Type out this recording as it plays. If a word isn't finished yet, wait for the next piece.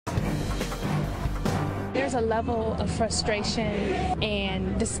there's a level of frustration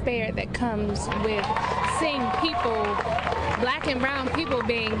and despair that comes with seeing people, black and brown people,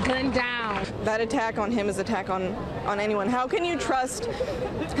 being gunned down. That attack on him is an attack on anyone. How can you trust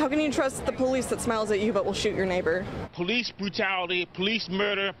the police that smiles at you but will shoot your neighbor? Police brutality, police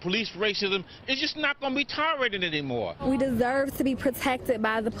murder, police racism is just not going to be tolerated anymore. We deserve to be protected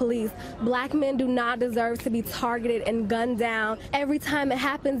by the police. Black men do not deserve to be targeted and gunned down. Every time it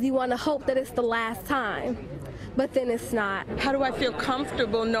happens, you want to hope that it's the last time, but then it's not. How do I feel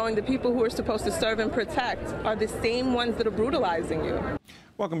comfortable knowing the people who are supposed to serve and protect are the same ones that are brutalizing you?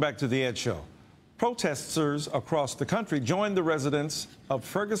 Welcome back to The Ed Show. Protesters across the country joined the residents of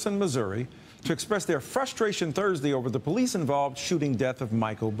Ferguson, Missouri, to express their frustration Thursday over the police-involved shooting death of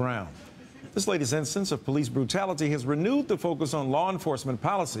Michael Brown. This latest instance of police brutality has renewed the focus on law enforcement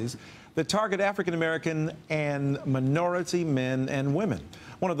policies that target African-American and minority men and women.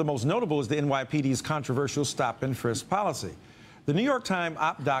 One of the most notable is the NYPD's controversial Stop and Frisk policy. The New York Times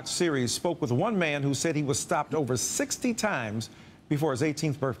Op Doc series spoke with one man who said he was stopped over 60 times before his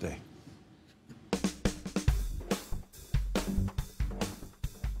 18th birthday.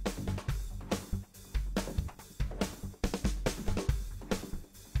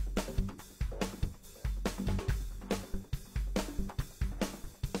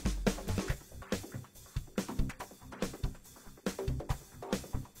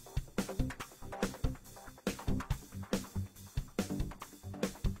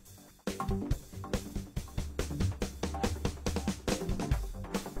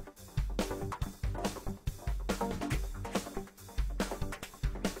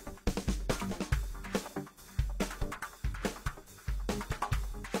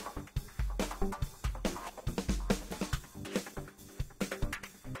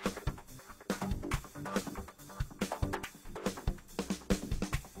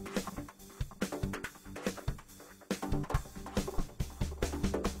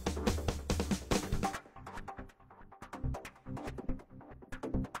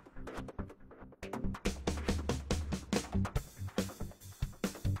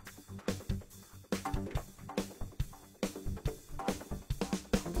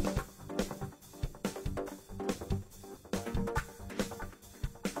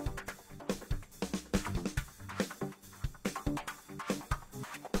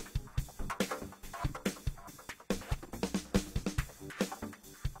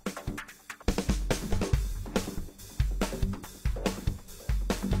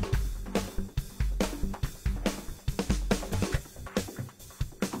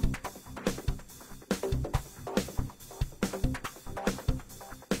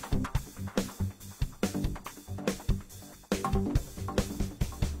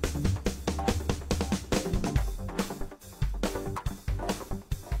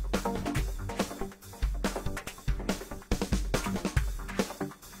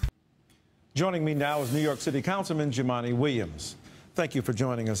 Joining me now is New York City Councilman Jumaane Williams. Thank you for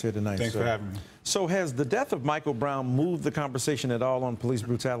joining us here tonight. Thanks for having me. So has the death of Michael Brown moved the conversation at all on police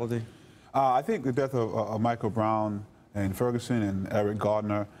brutality? I think the death of Michael Brown in Ferguson and Eric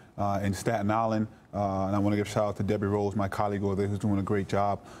Gardner in Staten Island, and I want to give a shout out to Debbie Rose, my colleague over there, who's doing a great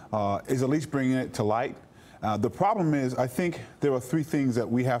job, is at least bringing it to light. The problem is, I think there are three things that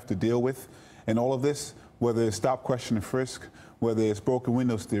we have to deal with in all of this, whether it's stop, question, and frisk, whether it's broken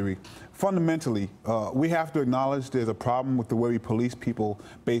windows theory. Fundamentally, we have to acknowledge there's a problem with the way we police people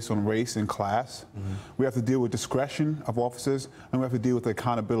based on race and class. We have to deal with discretion of officers, and we have to deal with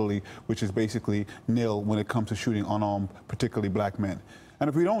accountability, which is basically nil when it comes to shooting unarmed, particularly black men. And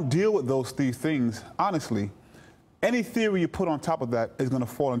if we don't deal with those three things, honestly, any theory you put on top of that is going to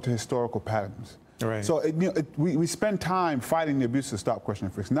fall into historical patterns. Right. So we spend time fighting the abuse of stop, question,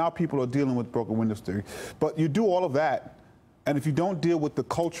 and frisk. Now people are dealing with broken windows theory. But you do all of that, and if you don't deal with the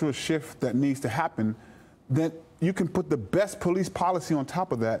cultural shift that needs to happen, then you can put the best police policy on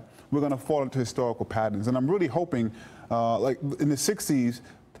top of that, we're going to fall into historical patterns. And I'm really hoping, like in the 60s,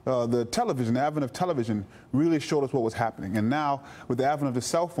 the advent of television really showed us what was happening. And now, with the advent of the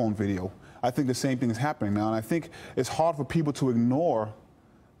cell phone video, I think the same thing is happening now. And I think it's hard for people to ignore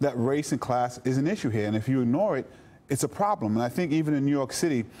that race and class is an issue here. And if you ignore it, it's a problem. And I think even in New York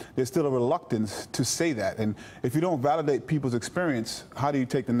City, there's still a reluctance to say that. And if you don't validate people's experience, how do you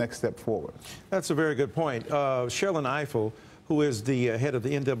take the next step forward? That's a very good point. Sherlyn Eiffel, who is the head of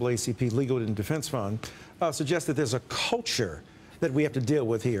the NAACP Legal and Defense Fund, suggests that there's a culture that we have to deal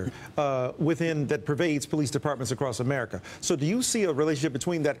with here that pervades police departments across America. So do you see a relationship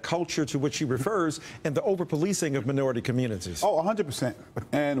between that culture to which she refers and the over-policing of minority communities? Oh, 100%.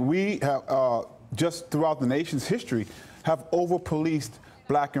 And we have, just throughout the nation's history, have over-policed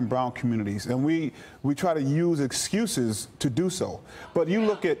black and brown communities, and we try to use excuses to do so. But you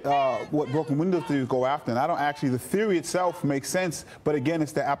look at what broken window theories go after, and I don't actually, the theory itself makes sense, but again,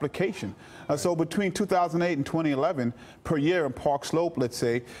 it's the application. So between 2008 and 2011, per year in Park Slope, let's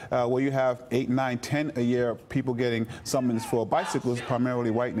say, where you have 8, 9, 10 a year people getting summons for bicycles,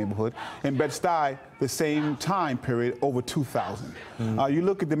 primarily white neighborhood. In Bed-Stuy, the same time period, over 2,000. You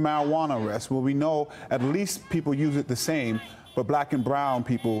look at the marijuana arrests, where we know at least people use it the same, but black and brown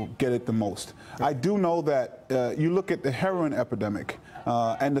people get it the most. I do know that you look at the heroin epidemic,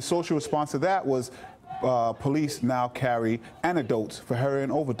 and the social response to that was police now carry antidotes for heroin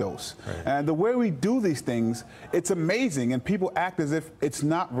overdose. Right. And the way we do these things, it's amazing, and people act as if it's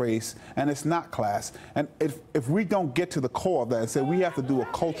not race and it's not class. And if we don't get to the core of that and say we have to do a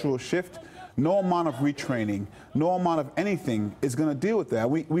cultural shift, no amount of retraining, no amount of anything is going to deal with that.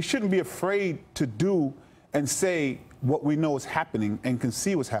 We shouldn't be afraid to do and say what we know is happening and can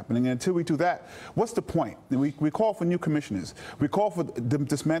see what's happening. And until we do that, what's the point? We call for new commissioners. We call for the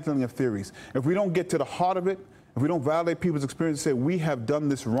dismantling of theories. If we don't get to the heart of it, if we don't validate people's experience and say we have done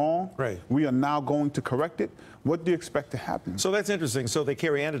this wrong, right, we are now going to correct it, what do you expect to happen? So that's interesting. So they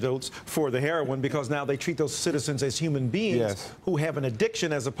carry antidotes for the heroin because now they treat those citizens as human beings who have an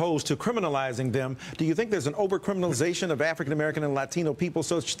addiction as opposed to criminalizing them. Do you think there's an over-criminalization of African-American and Latino people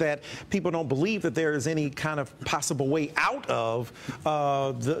such that people don't believe that there is any kind of possible way out of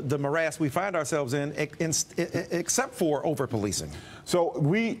the morass we find ourselves in except for over-policing? So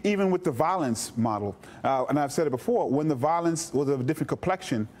we, even with the violence model, and I've said it before, when the violence was of a different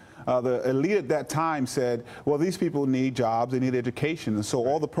complexion, the elite at that time said, well, these people need jobs, they need education. And so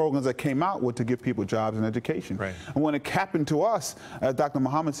all the programs that came out were to give people jobs and education. Right. And when it happened to us, as Dr.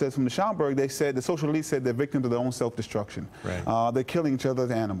 Muhammad says from the Schomburg, they said, the social elite said they're victims of their own self-destruction. Right. They're killing each other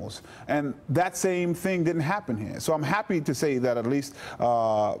as animals. And that same thing didn't happen here. So I'm happy to say that at least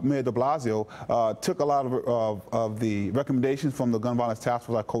Mayor de Blasio took a lot of the recommendations from the Gun Violence Task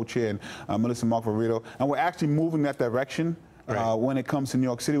Force, our co-chair, and Melissa Margarito, and we're actually moving that direction. Right. When it comes to New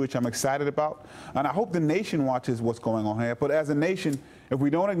York City, which I'm excited about. And I hope the nation watches what's going on here. But as a nation, if we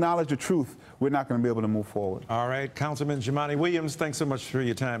don't acknowledge the truth, we're not going to be able to move forward. All right. Councilman Jumaane Williams, thanks so much for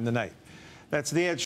your time tonight. That's The Edge.